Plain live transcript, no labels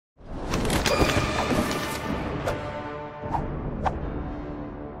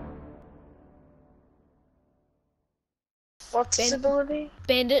What's his ability?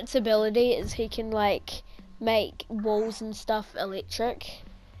 Bandit's ability is he can like make walls and stuff electric.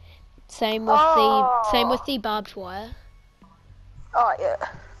 Same with the barbed wire. Oh yeah.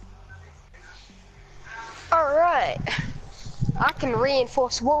 All right. I can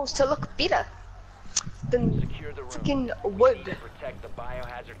reinforce walls to look better than freaking wood. Protect the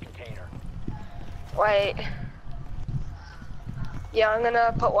biohazard container. Wait. Yeah, I'm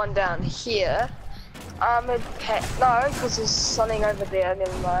gonna put one down here. No, because there's something over there.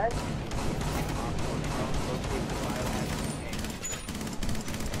 Never mind.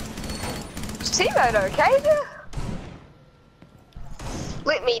 Is teammate okay?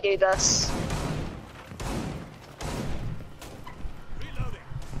 Let me do this.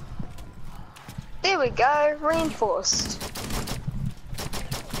 There we go, reinforced.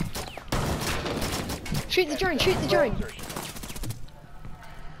 Shoot the drone, shoot the drone.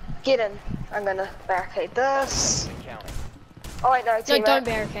 Get in. I'm gonna barricade this. Oh wait, no, teammate. No, don't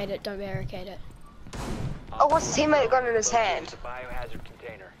barricade it, don't barricade it. Oh, what's the teammate got in his hand?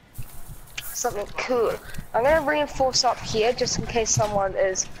 Something cool. I'm gonna reinforce up here just in case someone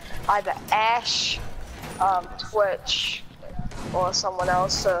is either Ash, Twitch, or someone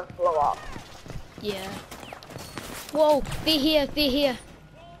else to blow up. Yeah. Whoa, they're here, they're here.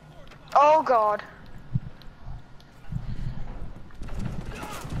 Oh god.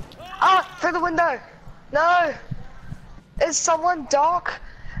 Ah, through the window. No. Is someone Doc?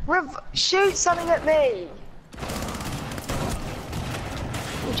 Shoot something at me.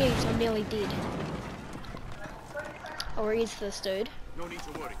 Oh jeez, I'm nearly dead. Oh, where is this dude? No need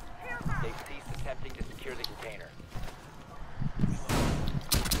to worry. They've ceased attempting to secure the container.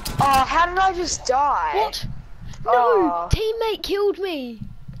 Oh, how did I just die? What? No, Oh. teammate killed me.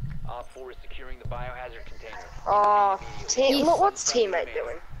 Op 4 is securing the biohazard container. Oh, Yes. what's teammate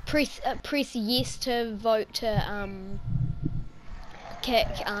doing? Press yes to vote to kick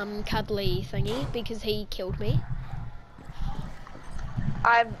Cuddly thingy because he killed me.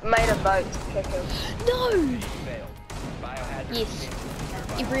 I made a vote to kick him. No. Failed. Biohazard Yes.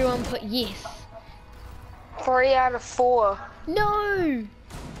 container. Everyone put yes. 3 out of 4. No.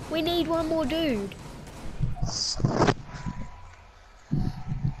 We need one more dude.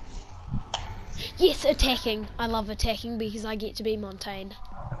 Yes, attacking. I love attacking because I get to be Montaigne.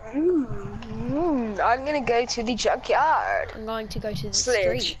 I'm gonna go to the junkyard. I'm going to go to the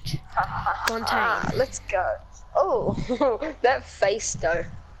Sledge. street. Montaigne. Let's go. Oh, that face though.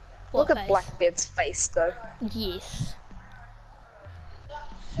 What Look face? at Blackbeard's face though. Yes.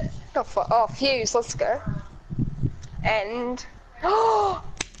 Oh, Fuse, let's go. And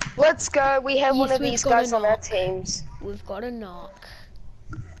let's go. We have one Yes, of we've these got a guys on our knock. teams. We've got a knock.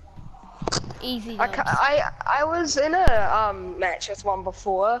 Easy I, dubs. I was in a match with one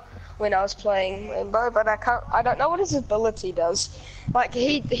before when I was playing Limbo, but I don't know what his ability does. Like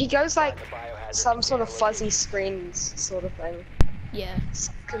he goes like The biohazard some sort of container fuzzy screens sort of thing. Yeah. It's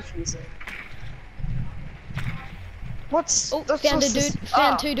confusing. What's Oh, what's found a this? dude.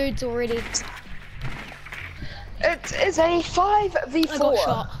 Found Ah, two dudes already. It is a 5v4. I got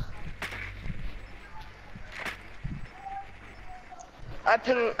shot.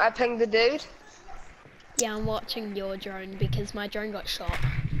 I pinged the dude. Yeah, I'm watching your drone because my drone got shot.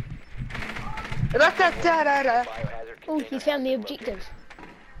 Da-da-da-da-da. Biohazard Oh, he container found the has been objective.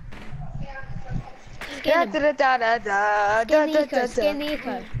 Scan him. Scan the echo. Scan the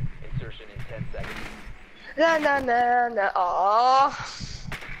echo. located. Insertion in 10 seconds. Na na na na. Aww.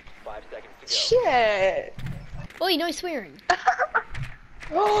 5 seconds to go. Shit. Oi, no swearing.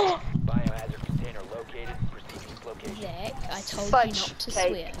 Biohazard container located. Proceed to its location. Zach, I told you Fudge not to cake.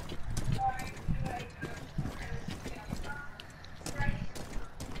 swear.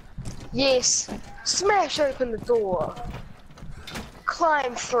 Yes. Smash open the door.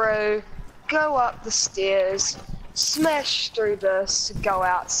 Climb through. Go up the stairs. Smash through this. Go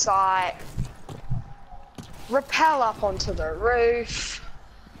outside. Rappel up onto the roof.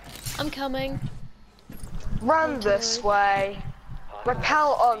 I'm coming. Run Onto this the roof. way.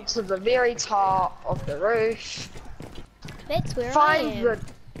 Rappel onto the very top of the roof. That's where I Find am. the...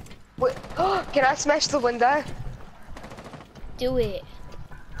 Wait, can I smash the window? Do it.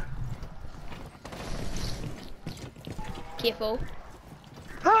 Careful.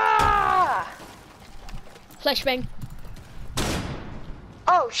 Ah! Flashbang.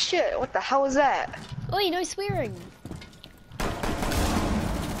 Oh shit, what the hell was that? Oi, no swearing.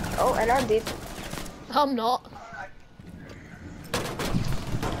 Oh, and I'm dead. I'm not.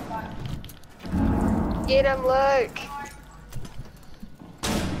 Get him, Luke.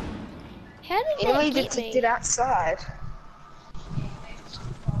 How did Enemy that get detected me? outside.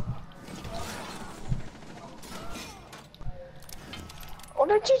 What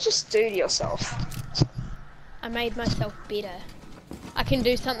did you just do to yourself? I made myself better. I can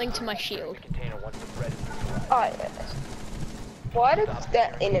do something to my shield. Container once the threat is neutralized. Oh, yeah. Why did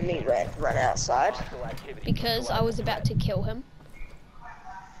that enemy run outside? Hostile activity Because I was about to kill him.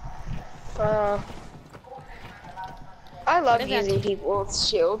 I love What about using you? people with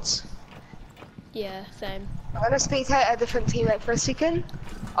shields. Yeah, same. I'm gonna spectate a different teammate for a second.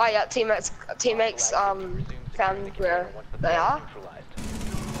 Oh yeah, teammates found where they are.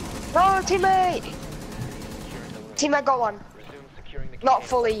 No, teammate! Teammate got one. Resume securing the Not container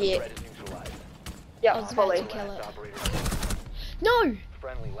fully once the yet. threat is neutralized. I Yeah, was about fully. to kill Last it. operator. No!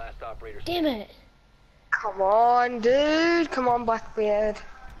 Friendly last operator. Damn it! Come on, dude. Come on, Blackbeard.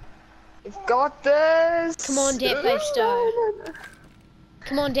 You've got this. Come on, Deadface Doe.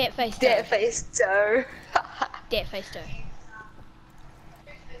 Come on, Deadface Doe. Deadface Doe. Deadface Doe.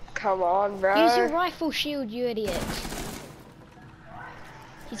 Come on, bro. Use your rifle shield, you idiot.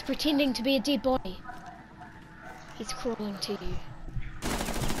 He's pretending to be a dead body. He's crawling to you.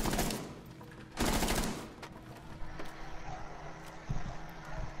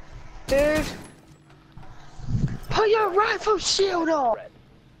 Dude. Put your rifle shield on.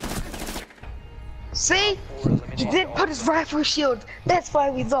 See? He didn't put his rifle shield. That's why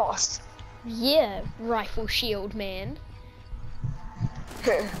we lost. Yeah, rifle shield, man.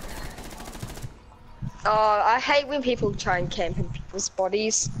 Oh, I hate when people try and camp in people's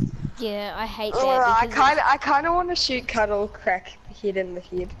bodies. Yeah, I hate that. Oh, because I kind of want to shoot Cuddle Crack head in the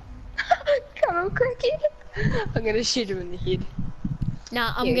head. Cuddle Crack head. I'm gonna shoot him in the head.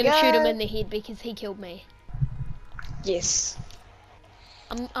 Nah, I'm Here we gonna shoot him go. in the head because he killed me. Yes.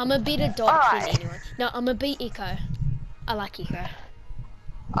 I'm a better dog than Alright. anyone. No, I'm a beat Echo. I like Echo.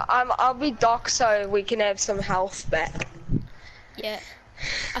 I'll be Doc so we can have some health back. Yeah.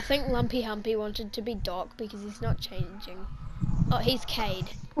 I think Lumpy Humpy wanted to be Doc because he's not changing. Oh, he's Cade.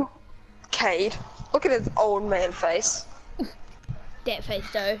 Cade, look at his old man face. That face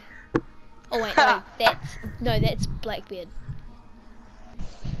though. Oh wait, no, that's Blackbeard.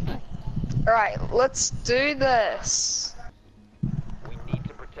 Alright, let's do this. We need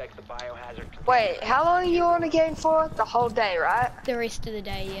to protect the biohazard container. Wait, how long are you on the game for? The whole day, right? The rest of the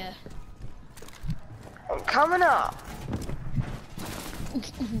day, yeah. I'm coming up.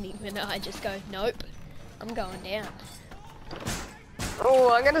 Even though I just go, nope, I'm going down.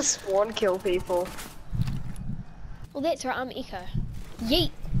 Oh, I'm gonna spawn kill people. Well, that's right, I'm Echo.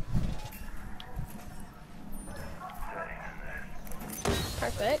 Yeet!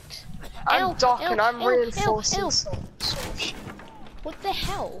 Perfect. I'm Ow, Doc ow, and I'm ow, reinforcing ow, ow. some. What the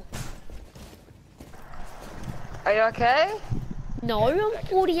hell? Are you okay? No, I'm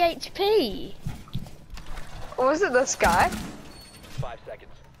 40 HP. Or was it this guy? 5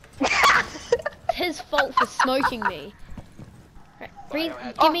 seconds. It's his fault for smoking me. Right, breathe,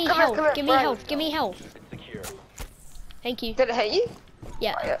 Oh, give me come here, health, come here, give me right. health, give me health. Keep it secure. Thank you. Did it hit you?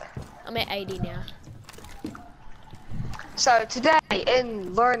 Yeah, Oh, yeah. I'm at 80 now. So today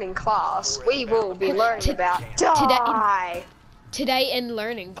in learning class, we will be learning about die. Today in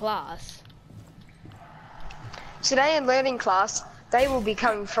learning class. Today in learning class, they will be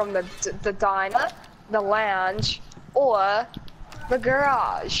coming from the diner, the lounge, or the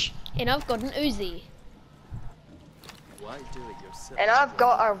garage. And I've got an Uzi. Why do it yourself? And I've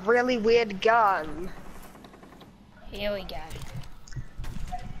got a really weird gun. Here we go.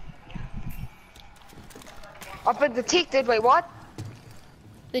 I've been detected. Wait, what?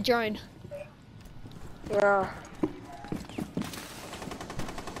 The drone. Yeah.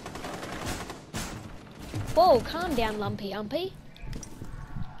 Whoa, calm down, Lumpy Humpy.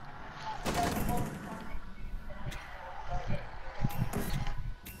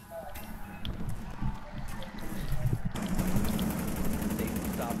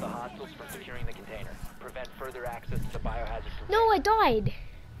 Stop the hostiles from securing the container. Prevent further access to the biohazard container. No, I died.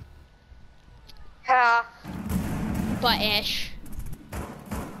 Ha. By Ash.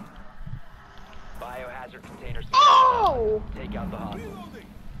 Biohazard container secured. Oh! Take out the hostiles.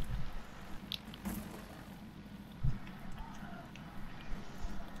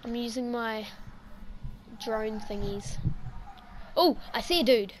 I'm using my drone thingies. Oh, I see a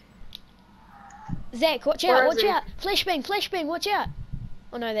dude. Zach, watch Where out, is watch he? out. Flashbang, watch out.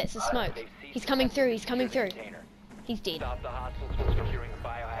 Oh no, that's the smoke. They've ceased He's coming through, he's coming securing through. the container. He's dead. Stop the hostiles from securing the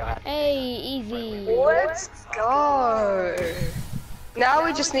biohazard. Hey, easy. Let's go. Now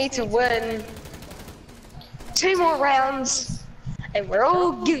we just need to win 2 more rounds, and we're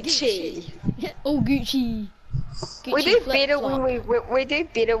all Gucci. Oh, Gucci. We Gucci do flip better flop. when we do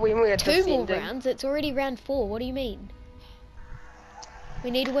better when we're 2 more defending. rounds? It's already round 4. What do you mean? We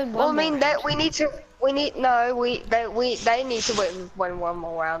need to win Well, I one mean more that round. we need We need they need to win one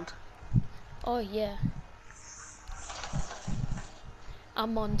more round. Oh yeah.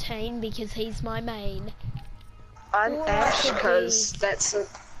 I'm Montaigne because he's my main. I'm Or Ash could because that's a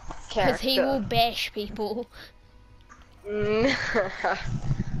character. Because he will bash people. Mm.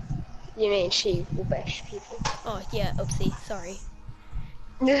 You mean she will bash people? Oh yeah, oopsie, sorry.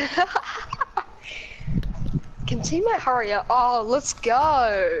 Can teammate hurry up? Oh, let's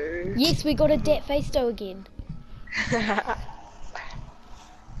go. Yes, we got a Dat Fasto again.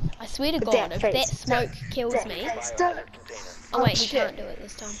 I swear to God, if that smoke kills me. Oh wait, he can't do it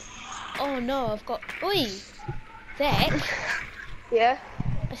this time. Oh no, I've got. Oi! Zach? Yeah?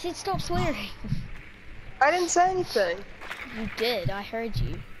 I said stop swearing. I didn't say anything. You did, I heard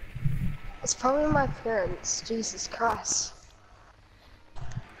you. It's probably my parents. Jesus Christ.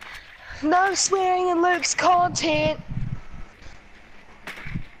 No swearing in Luke's content.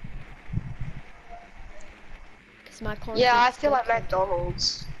 Cause my content. Yeah, I feel like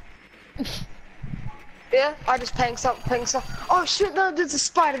McDonald's. Yeah, I just ping something. Oh shit! No, there's a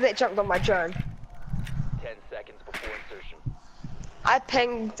spider that jumped on my drone. 10 seconds before insertion. I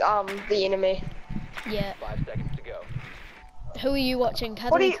pinged the enemy. Yeah. 5 seconds to go. Who are you watching?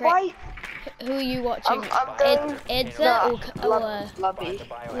 What are you? Why? Who are you watching? I'm doing Edza or Lumpy.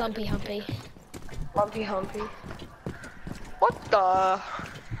 Lumpy Humpy? Lumpy Humpy. What the?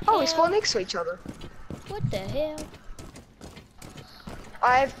 Oh, we spawn next to each other. What the hell?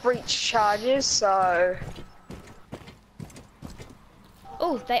 I have breach charges, so.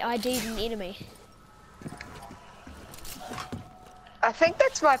 Oh, they ID'd an enemy. I think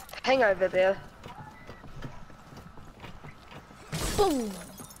that's my ping over there. Boom!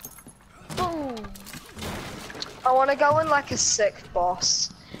 Boom! I want to go in like a sick boss.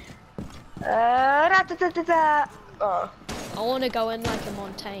 Oh. I want to go in like a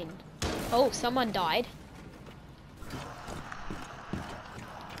Montaigne. Oh, someone died.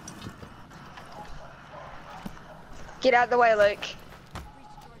 Get out the way, Luke.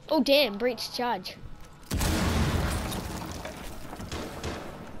 Oh damn, breach charge.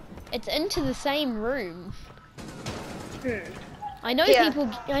 It's into the same room. I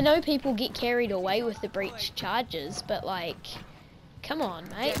know people get carried away with the breach charges, but like, come on,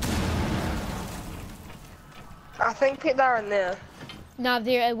 mate. I think they're in there. No,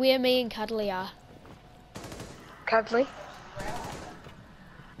 they're where me and Cuddly are. Cuddly?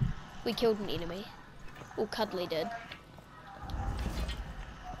 We killed an enemy. Well, Cuddly did.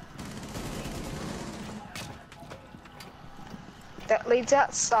 That leads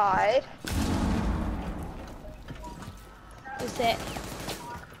outside. What's that?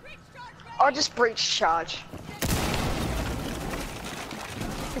 I'll just breach charge.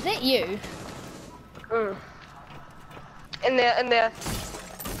 Is that you? In there.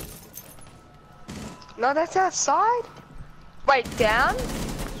 No, that's outside. Wait, down?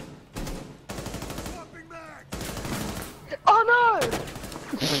 Oh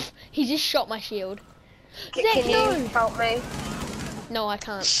no! He just shot my shield. Can you help me? No, I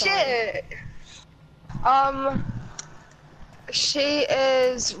can't. Sorry. Shit! She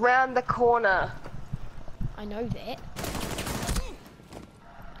is round the corner. I know that.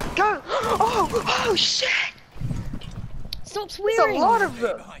 Go! Oh shit! Stop There's swearing! a lot of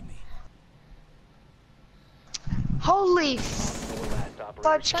them. Holy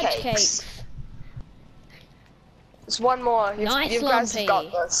fudge cakes. There's one more. Nice, you guys have got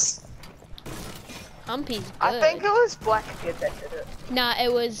Lumpy. this. Humpy's good. I think it was Blackbeard that did it. Nah,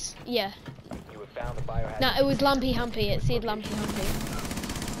 it was, yeah. You have found the biohazard. Nah, it was Lumpy Humpy. It said Lumpy Humpy.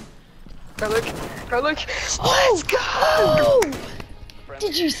 Go look. Go look. Oh, Let's go! Oh!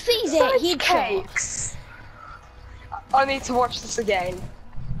 Did you see that Fudge headshot? cakes. I need to watch this again.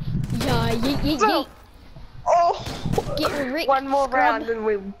 Yeah, yeet. Oh! Get wrecked, One more scrub. round and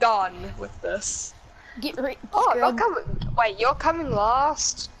we're done with this. Get wrecked, Oh, scrub. not coming. Wait, you're coming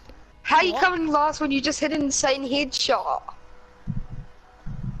last? How are you What? coming last when you just hit an insane headshot?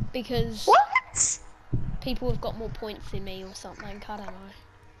 Because What? people have got more points than me or something. I don't know.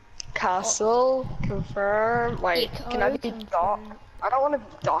 Castle, confirm. Wait, can I be Confirm. Doc? I don't want to be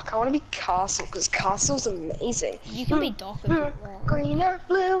Doc. I want to be Castle because Castle's amazing. You can be Doc if you want. Green or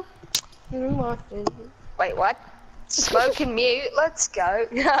blue? Wait, what? Smoke and mute. Let's go.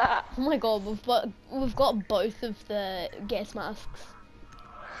 Oh my god, we've got both of the gas masks.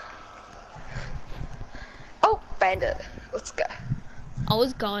 Oh, Bandit. Let's go. I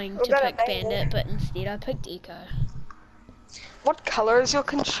was going We're to gonna pick bang Bandit, it. but instead I picked Eco. What color is your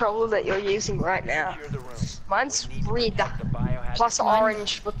controller that you're using right now? Secure the room. Mine's We need to red, protect the biohazard. plus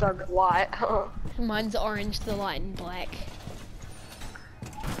orange with the light. Mine's orange, the light, and black.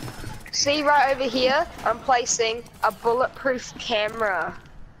 See right over here, I'm placing a bulletproof camera.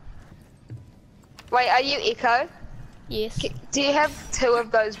 Wait, are you Echo? Yes. Do you have 2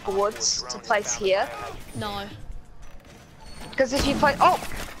 of those boards to place here? No. Because if you play, oh!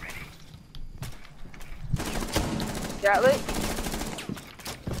 You're out, Luke?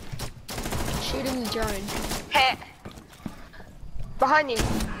 Shooting the drone. Hat. Behind you.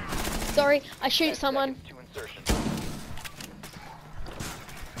 Sorry, I shoot someone. To insertion.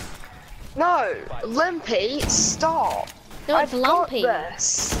 No, Limpy, stop. No, it's Lumpy. Got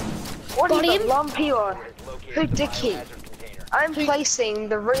this. What Got are you him? Lumpy on? Locate Who the dicky? biohazard container. I'm placing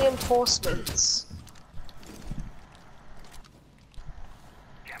the reinforcements.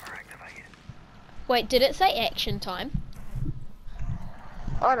 Wait, did it say action time?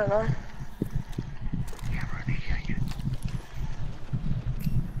 I don't know.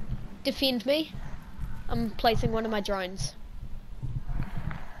 Defend me. I'm placing one of my drones.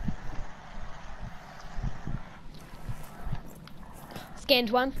 Scanned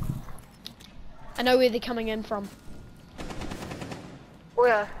one. I know where they're coming in from.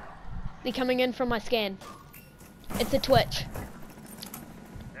 Where? They're coming in from my scan. It's a Twitch.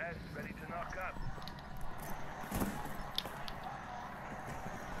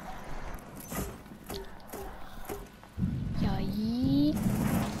 Yee.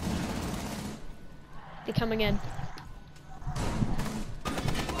 They're coming in.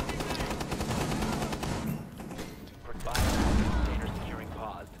 Container securing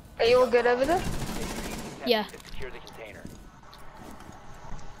paused. Are you all good over there? Yeah. Secure the container.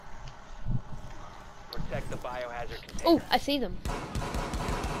 Protect the biohazard container. Oh, I see them.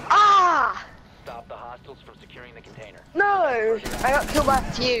 Ah! Stop the hostiles from securing the container. No! I got killed by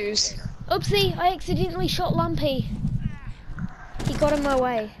a fuse. Oopsie, I accidentally shot Lumpy. He got in my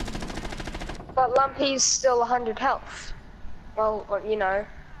way. But Lumpy's still 100 health. Well, you know.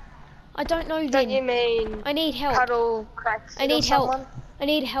 I don't know Don't then. you mean I need help. Cuddle cracks? I need help. I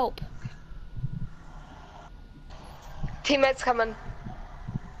need help. Teammate's coming.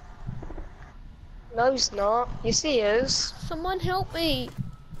 No, he's not. Yes, he is. Someone help me.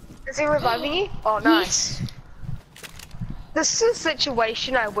 Is he reviving you? Oh, nice. Yes. This is a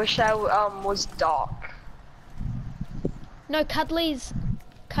situation I wish I was dark. No, Cuddly's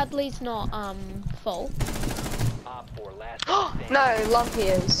not full. Op 4 last No, Lumpy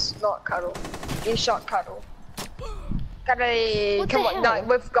is, not Cuddle. You shot Cuddle. Cuddly, What come the on, hell? no,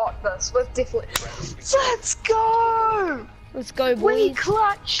 we've got this. We've definitely. Let's go! Let's go, We boys.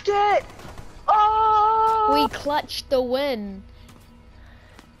 clutched it! Oh! We clutched the win.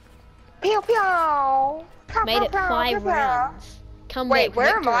 Pew pew! Pow, Made pow, it pow, 5 pew, pew. rounds. Come Wait, back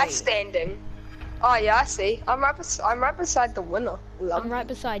where am I victory. standing? Oh yeah, I see. I'm right beside the winner. I'm right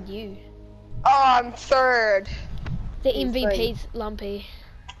beside you. Oh, I'm 3rd. The He's MVP's Lumpy.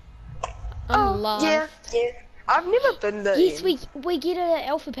 I'm Oh, last. yeah. I've never been there. Yes, we get an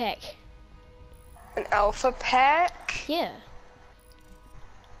alpha pack. An alpha pack. Yeah.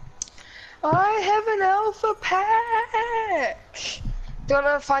 I have an alpha pack. Do you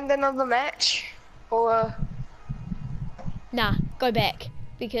wanna find another match? Or Nah, go back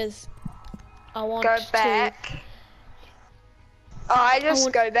because I want go to. back? Oh, I just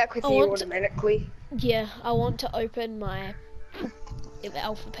go back with I you want to- automatically. Yeah, I want to open my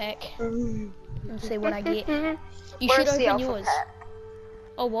alpha pack and see what I get. You Where's should the open alpha yours. pack?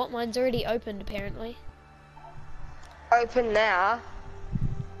 Oh, what? Mine's already opened apparently. Open now.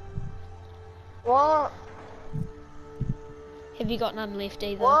 What? Have you got none left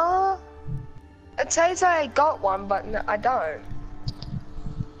either? What? It says I got one, but no, I don't.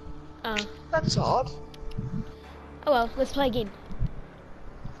 That's odd. Oh well, let's play again.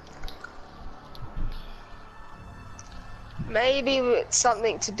 Maybe it's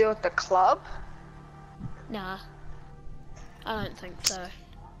something to do with the club. Nah, I don't think so.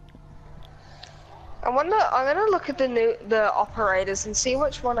 I'm gonna look at the operators and see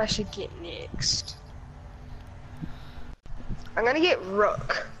which one I should get next. I'm gonna get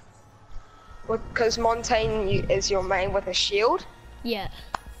Rook. Because Montaigne is your main with a shield. Yeah.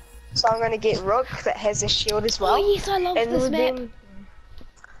 So I'm gonna get Rook that has a shield as well. Oh yes, I love this map.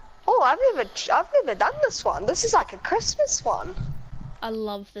 Oh, I've never done this one. This is like a Christmas one. I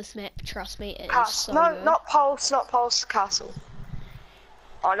love this map. Trust me, it is Castle. so No, good. not Pulse, Castle.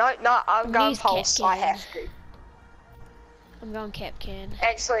 Oh no, I'm going Use Pulse. Capcan. I have to. I'm going Capcan.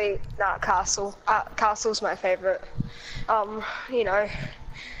 Actually, nah, Castle. Castle's my favorite. You know,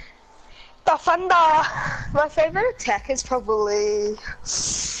 the Thunder. My favorite attack is probably.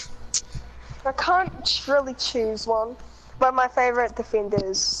 I can't really choose one, but my favorite defender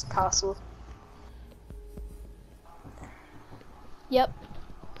is Castle. Yep.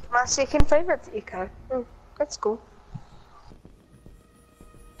 My second favorite's Echo. That's cool.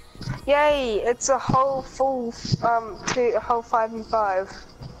 Yay! It's a whole full a whole 5 and 5.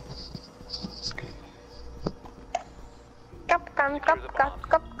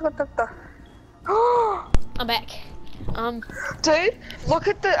 I'm back. Dude, look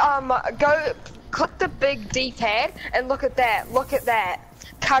at the go click the big D-pad and look at that. Look at that.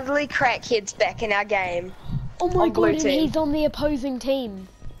 Cuddly Crackhead's back in our game. Oh my On blue god, and team. he's on the opposing team.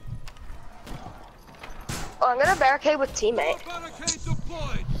 Oh, I'm gonna barricade with teammate.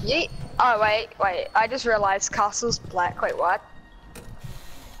 Yeet. Oh wait. I just realized Castle's black. Wait, what?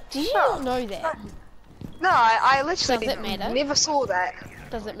 Did you not know that? No, I literally Does it matter? never saw that.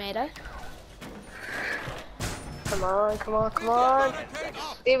 Does it matter? Come on.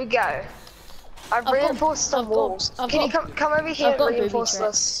 There we go. I've reinforced some walls. Can you come over here and reinforce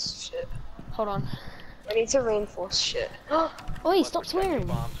this shit? Hold on. I need to reinforce shit. Oi, stop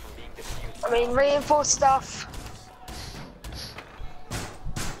swearing. I mean, reinforce stuff.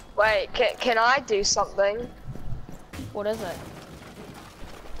 Wait, can I do something? What is it?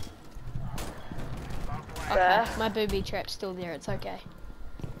 There. Okay, my booby trap's still there, it's okay.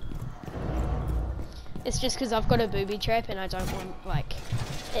 It's just because I've got a booby trap and I don't want, like,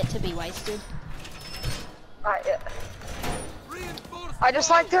 it to be wasted. I just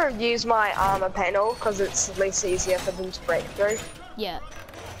like to use my armor panel because it's at least easier for them to break through. Yeah.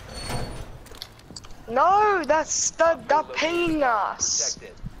 No, that's the penis.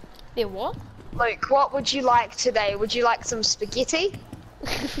 They're what? Like, what would you like today? Would you like some spaghetti?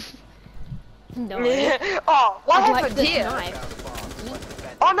 No. Oh, what I'd happened like this here?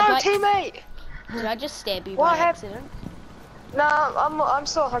 knife. Oh no, Like- teammate! Did I just stab you What by hap- accident? No, I'm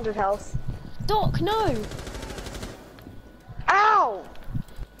still 100 health. Doc, no! Ow!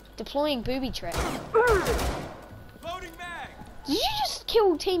 Deploying booby trap. Loading mag. Did you just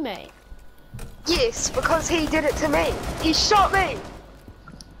kill teammate? Yes, because he did it to me. He shot me.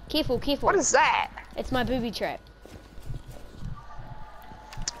 Careful, careful. What is that? It's my booby trap.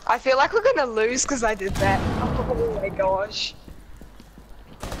 I feel like we're gonna lose because I did that. Oh my gosh.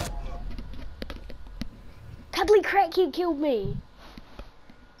 Cuddly Crackhead killed me.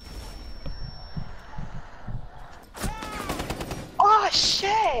 Oh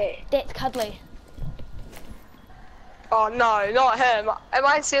shit! That's Cuddly. Oh no, not him. Am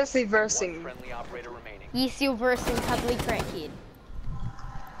I seriously versing? Friendly operator remaining. Yes, you're versing Cuddly Crackhead.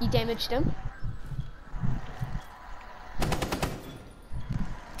 You damaged him.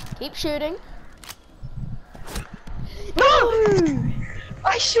 Keep shooting. No!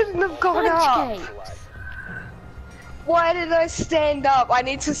 I shouldn't have gone up. Fudge cake. Why did I stand up? I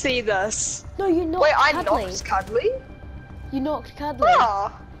need to see this. No, you knocked Wait, I Cuddly. knocked Cuddly? You knocked Cuddly.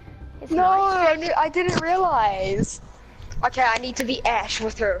 Oh, It's no, nice. I didn't realize. Okay, I need to be Ash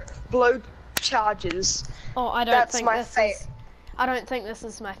with her blow charges. Oh, I don't That's think my this is. I don't think this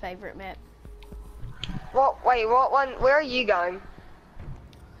is my favorite map. What? Wait, what one? Where are you going?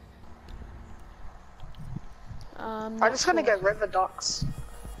 I'm just gonna go River Docks.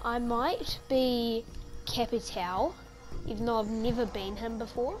 I might be Capital, even though I've never been him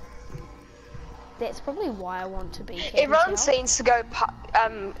before. That's probably why I want to be Capital. Everyone seems to go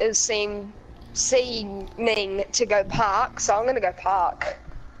seeming to go Park, so I'm gonna go Park.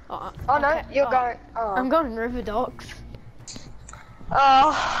 Oh, Oh okay. no, you're going. Oh. I'm going River Docks.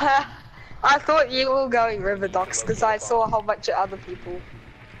 Oh, I thought you were going River Docks because I saw a whole bunch of other people.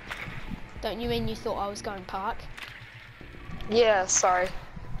 Don't you mean you thought I was going Park? Yeah, sorry.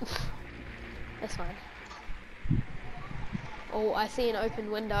 That's fine. Oh, I see an open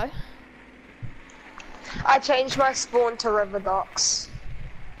window. I changed my spawn to River Docks.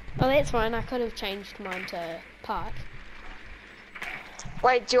 Oh, that's fine. I could have changed mine to Park.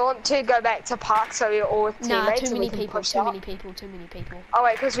 Wait, do you want to go back to Park so we're all with teammates? Nah, too and we many can people. push Too up? many people. Too many people. Oh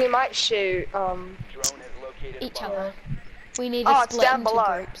wait, because we might shoot. Drone has located Each a bomb. other. We need to Oh, it's split down into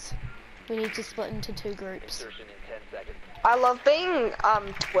below. groups. We need to split into 2 groups. Insertion in 10 seconds. I love being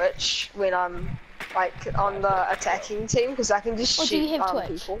Twitch when I'm like on the attacking team because I can just Oh, shoot do you have Twitch?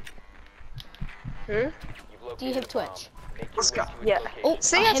 people. Hmm? You've Do you located have a bomb. Twitch? Make your Let's way go. to its Yeah. location. Oh,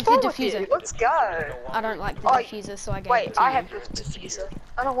 See, I it's have the fun with you. diffuser. Let's go. I don't like the Oh, diffuser, so I gave it Wait, to I you. have the diffuser.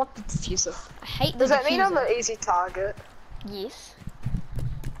 I don't want the diffuser. I hate the Does that diffuser. mean I'm an easy target? Yes.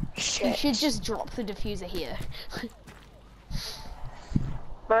 You Shit. should just drop the diffuser here.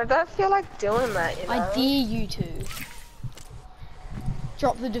 But I don't feel like doing that, you know? I dare you to.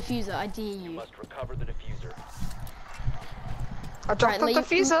 Drop the diffuser, I dare You you. must recover the diffuser. I dropped the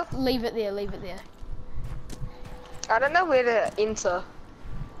diffuser. Leave it there, leave it there. I don't know where to enter.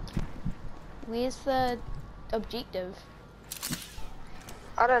 Where's the objective?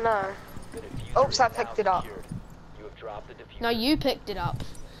 I don't know. The diffuser Oops, I is now picked it up. secured. You have dropped the diffuser. No, you picked it up.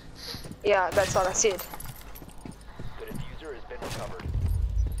 Yeah, that's what I said. The diffuser has been recovered.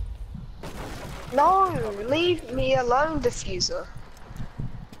 No, leave me alone, diffuser.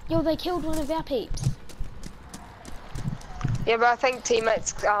 Yo, they killed one of our peeps. Yeah, but I think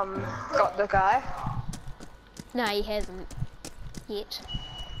teammates got the guy. No, he hasn't. Yet.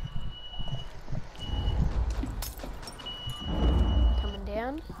 Coming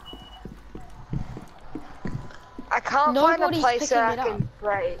down. I can't find a Nobody's place picking that it I can up.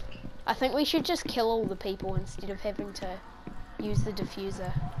 break. I think we should just kill all the people instead of having to use the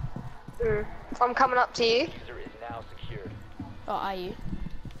diffuser. I'm coming up to you. The diffuser is now secured. Oh, are you?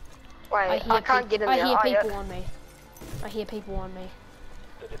 Wait, I can't get in there. I hear Oh, people yeah. on me. I hear people on me.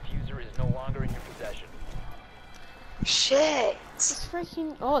 The diffuser is no longer in your possession. Shit. It's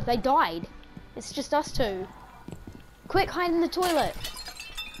freaking... Oh, they died. It's just us two. Quick, hide in the toilet.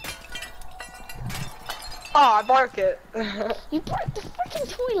 Oh, I broke it. You broke the freaking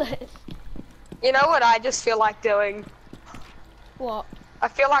toilet. You know what I just feel like doing? What? I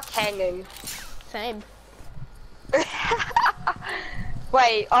feel like hanging. Same.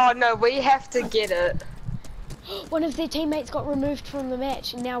 Wait, oh no, we have to get it. One of their teammates got removed from the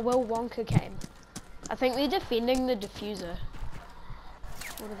match and now Will Wonka came. I think they're defending the diffuser.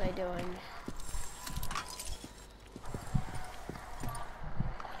 What are they doing?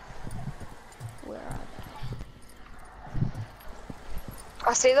 Where are they?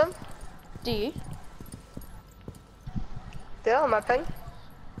 I see them. Do you? They're on my ping.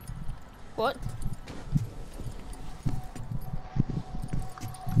 What?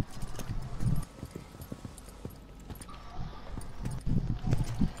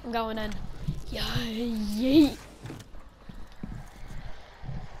 I'm going in. Yeet.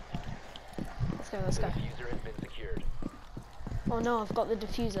 Let's The go. diffuser has been secured. Oh no, I've got the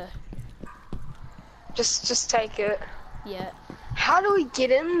diffuser. Just take it. Yeah, How do we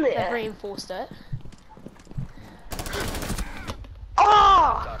get in they've there? reinforced it.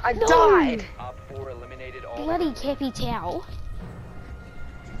 Oh, I No! died. Op 4 eliminated all. Bloody Capital.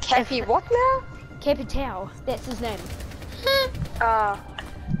 Cappy, what now? Capital, that's his name.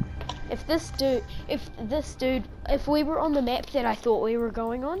 If we were on the map that I thought we were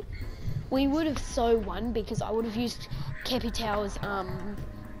going on, we would have so won because I would have used Capital's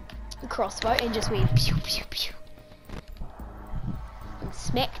crossbow and just went pew pew pew and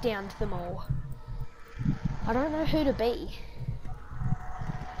smack down to them all. I don't know who to be.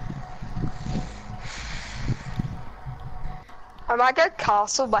 I might go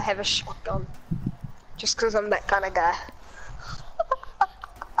castle but have a shotgun. Just cause I'm that kind of guy.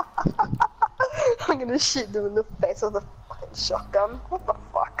 I'm gonna shoot them in the face with a fucking shotgun. What the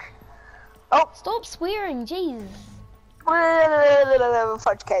fuck? Oh! Stop swearing, jeez.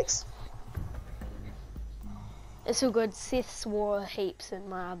 Fudge cakes. It's all good. Seth swore heaps in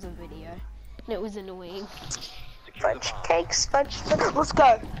my other video, and it was annoying. Secure the Fudge bomb. cakes, fudge. Let's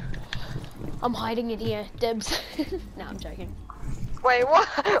go. I'm hiding in here, dibs. No, I'm joking. Wait, what?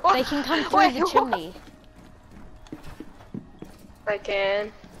 They can come through Wait, the what? chimney. They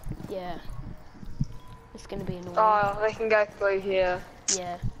can. Yeah. It's gonna be annoying. Oh, they can go through here.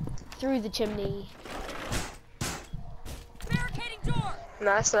 Yeah. Through the chimney. Barricading door.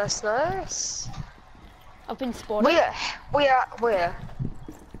 Nice, nice, nice. I've been spotted. Where?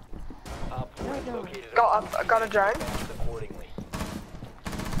 Op 4 has No. located a Got a drone. accordingly.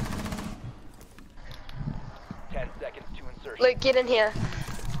 10 seconds to insertion. Luke, get in here.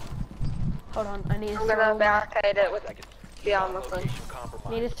 Hold on, I need to I'm throw gonna my, barricade it with Seconds. the armor thing. Location compromised.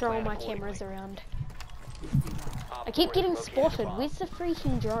 need to throw Plan my accordingly. cameras around. Op I keep 4 getting has located a spotted. bomb. Where's the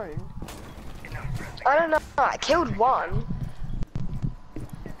freaking drone? I don't know. I killed one.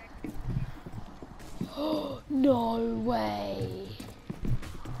 No way.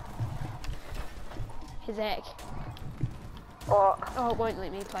 Hey Zach. What? Oh, it won't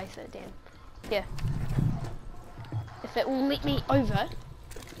let me place it, damn. Yeah. If it will let me over.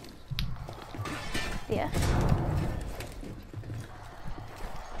 Yeah.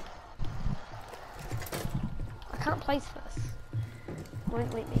 I can't place this.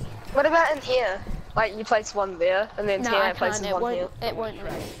 Won't let me. What about in here? Like you place one there, and then No, I teammate places can't. one here. It won't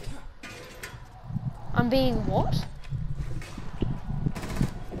let me. I'm being what?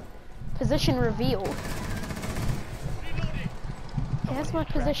 Position revealed. Has my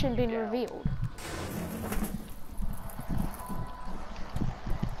position been revealed?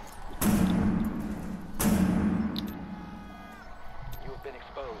 You have been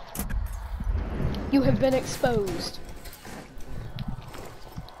exposed. You have been exposed.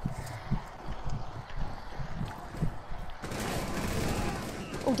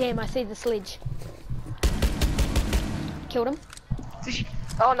 Oh damn, I see the sledge. Killed him.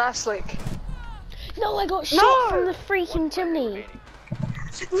 Oh, nice, Luke. No, I got shot from the freaking chimney.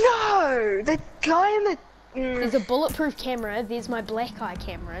 No, the guy in the... There's a bulletproof camera, there's my black eye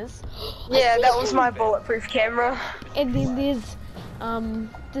cameras. Yeah, that was my bulletproof camera. And then there's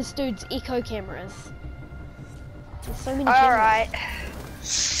this dude's echo cameras. There's so many cameras. Alright.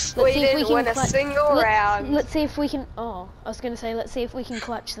 We didn't win a single round. Let's see if we can, I was gonna say let's see if we can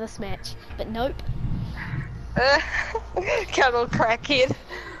clutch this match, but nope. Cuddle Crackhead.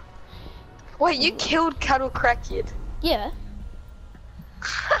 Wait, you killed Cuddle Crackhead? Yeah.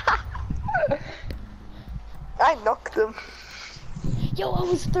 I knocked him. Yo, I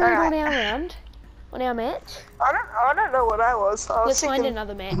was third on our round. On our match. I don't know what I was. Let's find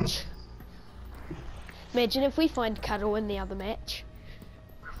another match. Imagine if we find Cuddle in the other match.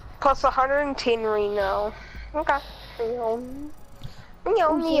 Plus 110 Reno. Okay.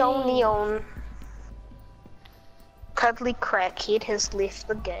 Neon. Cuddly Crackhead has left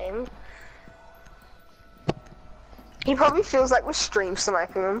the game. He probably feels like we're stream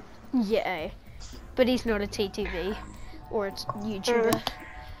sniping him. Yeah, but he's not a TTV or a YouTuber.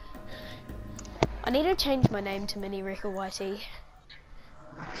 I need to change my name to Mini Wrecker YT.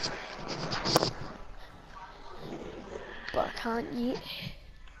 But I can't yet.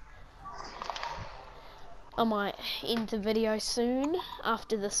 I might end the video soon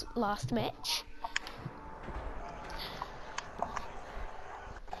after this last match.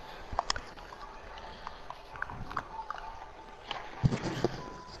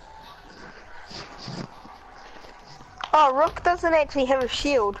 Oh, Rook doesn't actually have a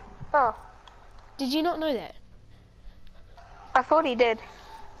shield. Oh. Did you not know that? I thought he did.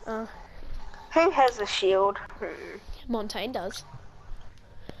 Who has a shield? Montaigne does.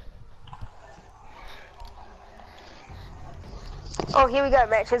 Oh, here we go.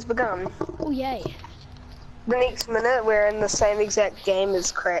 Match has begun. Oh, yay. The next minute, we're in the same exact game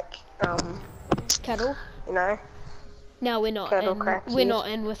as Cuddle? You know? No, we're not. We're not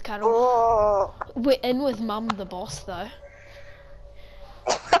in with Cuddle. Oh. We're in with Mum the boss, though.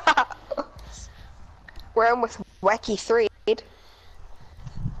 We're in with Wacky Thread.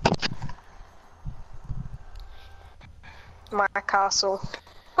 My castle.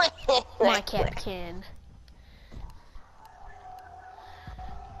 My cat can.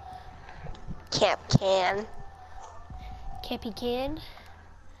 Cap can. Cappy can.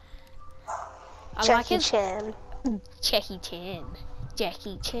 I Jackie like his Chan. Jackie Chan.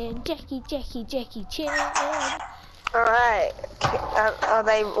 Jackie Chan. Jackie Chan. Alright. Are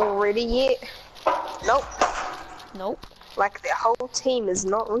they all ready yet? Nope. Nope. Like the whole team is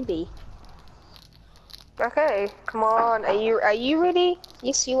not ready. Okay, come on. Are you ready?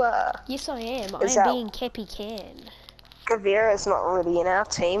 Yes, you are. Yes, I am. Is I am being Cappy Can. Kavera's not ready in our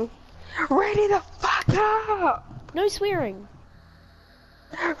team. Ready the fuck up! No swearing.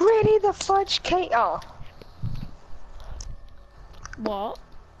 Ready the fudge cake. Oh. What?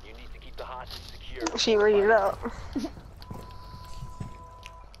 You need to keep the hostage secure. She read it up.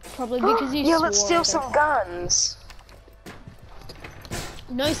 Probably because you Yeah, swore let's steal at her. some guns.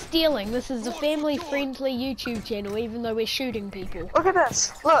 No stealing. This is a family-friendly YouTube channel, even though we're shooting people. Look at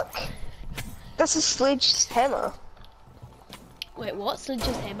this. Look. This is Sledge's hammer. Wait, what?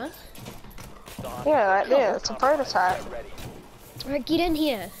 Sledge's hammer? Yeah, right there. It's a prototype. Alright, get in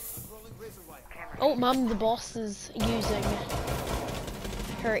here. Oh, Mum, the boss is using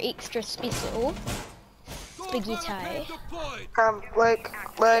her extra special spaghetti. Look,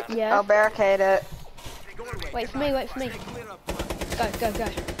 Yeah. I'll barricade it. Wait for me. Go.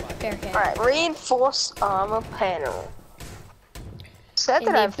 Barricade. Alright, reinforced armor panel. Said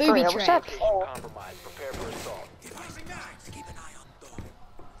that I have 3. I wish I had 4. Prepare for assault.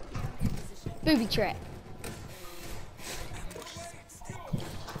 Booby trap.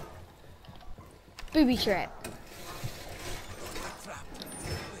 Booby trap.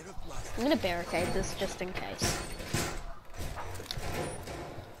 I'm gonna barricade this just in case.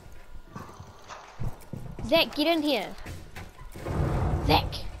 Zach, get in here.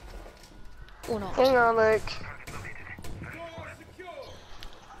 Zach. Or not. Hang on, Luke.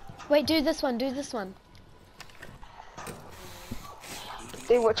 Wait, do this one. Do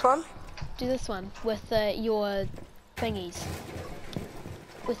which one? Do this one with your thingies.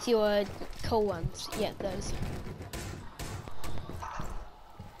 With your cool ones. Yeah, those.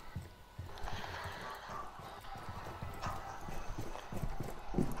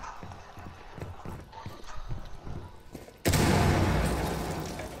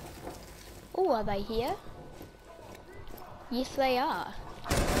 Oh, are they here? Yes, they are.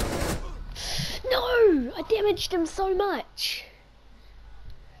 No! I damaged him so much.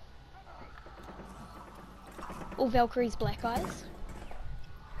 all Valkyrie's black eyes?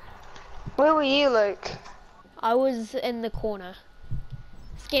 Where were you, Luke? I was in the corner.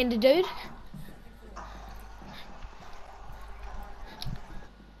 Scanned a dude.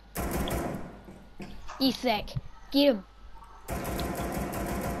 Yes, Zach. Get him.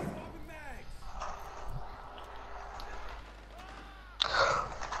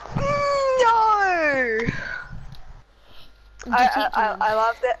 No! I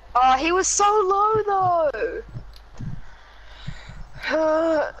love that. Oh, he was so low though.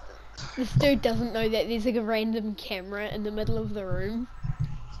 This dude doesn't know that there's like a random camera in the middle of the room.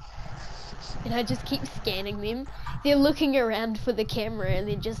 And I just keep scanning them. They're looking around for the camera and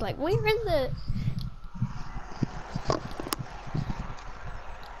they're just like, where is it?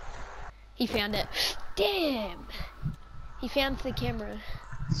 He found it. Damn! He found the camera.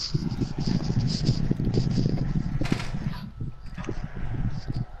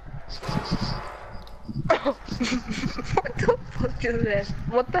 What the fuck is that?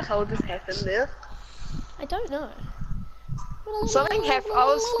 What the hell just happened there? I don't know. Something happened. I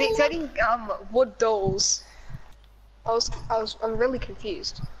was spectating wood dolls. I'm really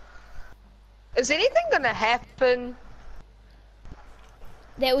confused. Is anything gonna happen?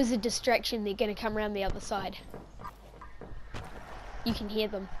 That was a distraction. They're gonna come around the other side. You can hear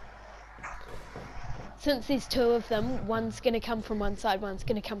them. Since there's two of them, one's gonna come from one side, one's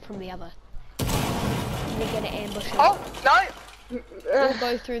gonna come from the other. And they're gonna ambush them. Oh no! We'll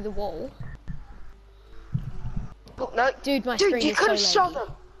go through the wall. Oh, no, Dude, my screen you is could have so shot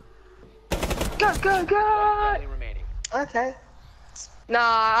laggy. them. Go, go, go! Remaining. Okay.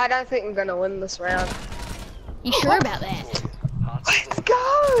 Nah, I don't think I'm gonna win this round. You sure about that? Let's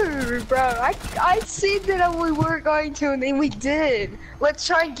go, bro. I said that we weren't going to, and then we did. Let's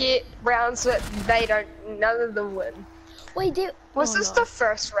try and get rounds that none of them win. Wait, Was this the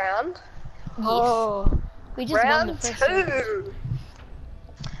first round? Yes. Oh, We just won the round first round. 2.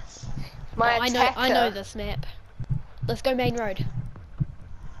 My attacker. I know this map. Let's go main road.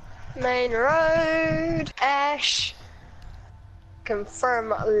 Main road. Ash.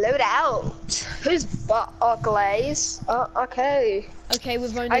 Confirm loadout. Who's Glaze? Oh, okay. Okay,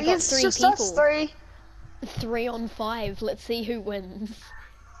 we've only I got guess 3 just people. us 3. 3 on 5. Let's see who wins.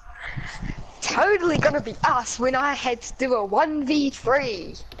 Totally gonna be us when I had to do a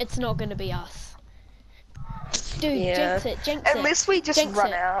 1v3. It's not gonna be us. Dude, Yeah. jinx it, jinx it. Unless we just Jinx run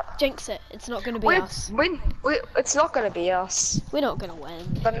it. out. Jinx it. It's not gonna be us. It's not gonna be us. We're not gonna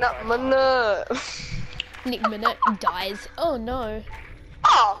win. But not minute. Next minute, dies. Oh no.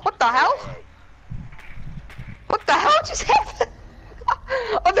 Oh, what the hell? What the hell just happened?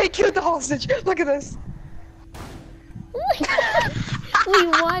 Oh, they killed the hostage. Look at this. We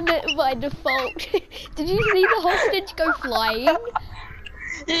won it by default. Did you see the hostage go flying?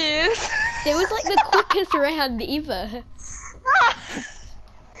 Yes. That was like the quickest round ever.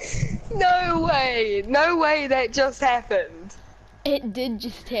 No way. No way that just happened. It did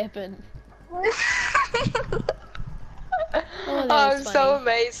just happen. Oh, that I'm was so funny.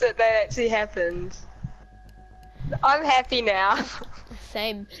 amazed that actually happened. I'm happy now.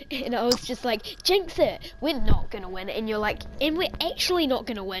 Same. And I was just like, jinx it, we're not gonna win. And you're like, and we're actually not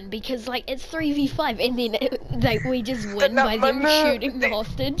gonna win because like it's 3v5 and then we just win by them shooting the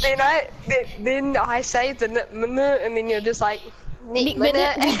hostage. Then I say the minute and then you're just like, next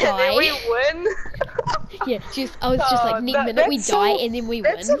minute we and die. then we win. Yeah, I was just like, next minute we die and then we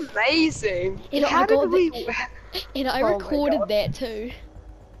win. That's amazing. And How did we... And I Oh my recorded God. that too.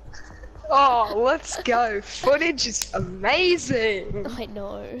 Oh, let's go. Footage is amazing. I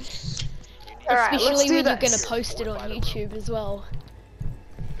know. Alright, Especially let's do when you're this. gonna post it on YouTube as well.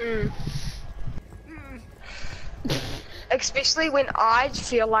 Especially when I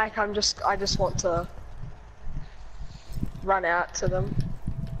feel like I just want to run out to them.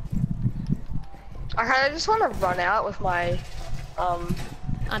 I kinda just want to run out with my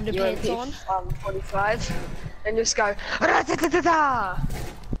Underpants on. 45 and just go ra-ta-ta-ta-ta.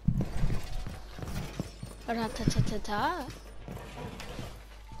 Ra-ta-ta-ta-ta.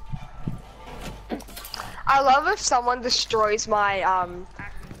 I love if someone destroys my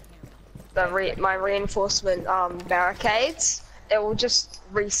my reinforcement barricades. It will just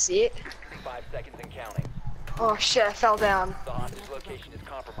reset. 5 seconds and counting. Oh shit! I fell down. The hostage location is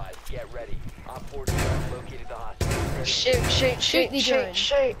compromised. Get ready. Op 4 has located the hostage. Shoot! Shoot! Shoot! the Shoot! drone.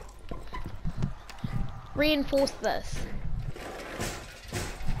 Shoot! Reinforce this.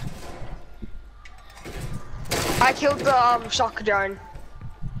 I killed the shocker drone.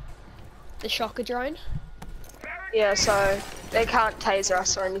 The shocker drone. Yeah, so they can't taser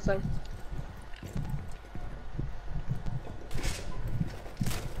us or anything.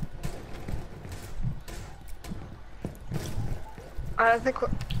 I don't think.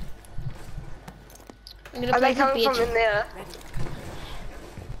 I'm gonna Are they place a coming from bear in there?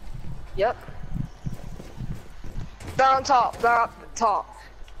 Yep. They're on top. They're up top.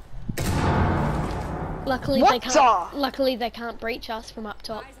 Luckily What they can't. the? Luckily they can't breach us from up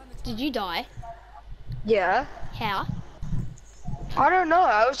top. Did you die? Yeah. How? I don't know.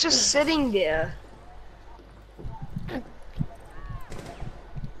 I was just sitting there.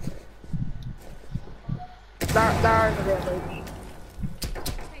 They're over there, baby.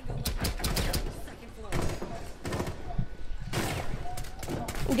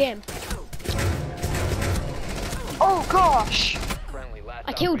 Oh damn! Oh gosh! Friendly, last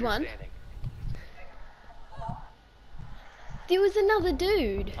I killed operator one. standing. There was another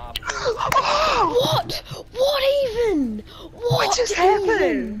dude. Op What? What even? What just even?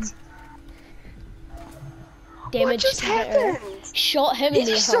 happened? Damage What just to the earth. happened? Shot him He in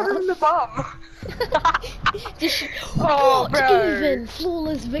the just shot him in the bum. Just Oh, what bro. even?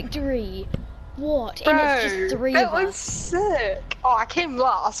 Flawless victory. What? Bro, And it's just three that of was us. sick. Oh, I came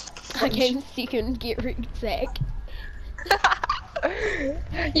last. I came second, get rucksack.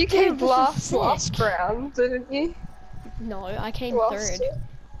 You came this is last last sick. round, didn't you? No, I came Lost third.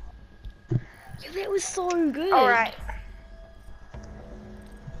 it. Yeah, that was so good. Alright.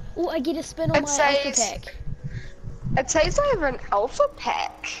 Oh, I get a spin on It my alpha says- pack. It says I have an alpha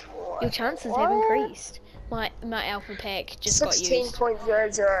pack. Your chances What? have increased. My alpha pack just got used.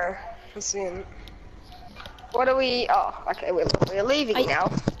 16.00%. What are we? Oh, okay, we're leaving now.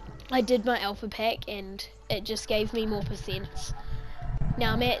 I did my alpha pack and it just gave me more percents.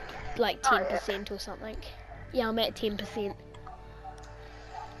 Now I'm at like 10% or something. Yeah, I'm at 10%.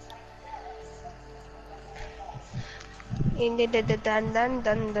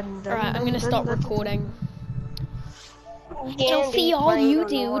 Alright, I'm gonna stop recording. And I'll see all you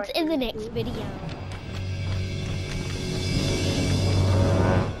dudes in the next video.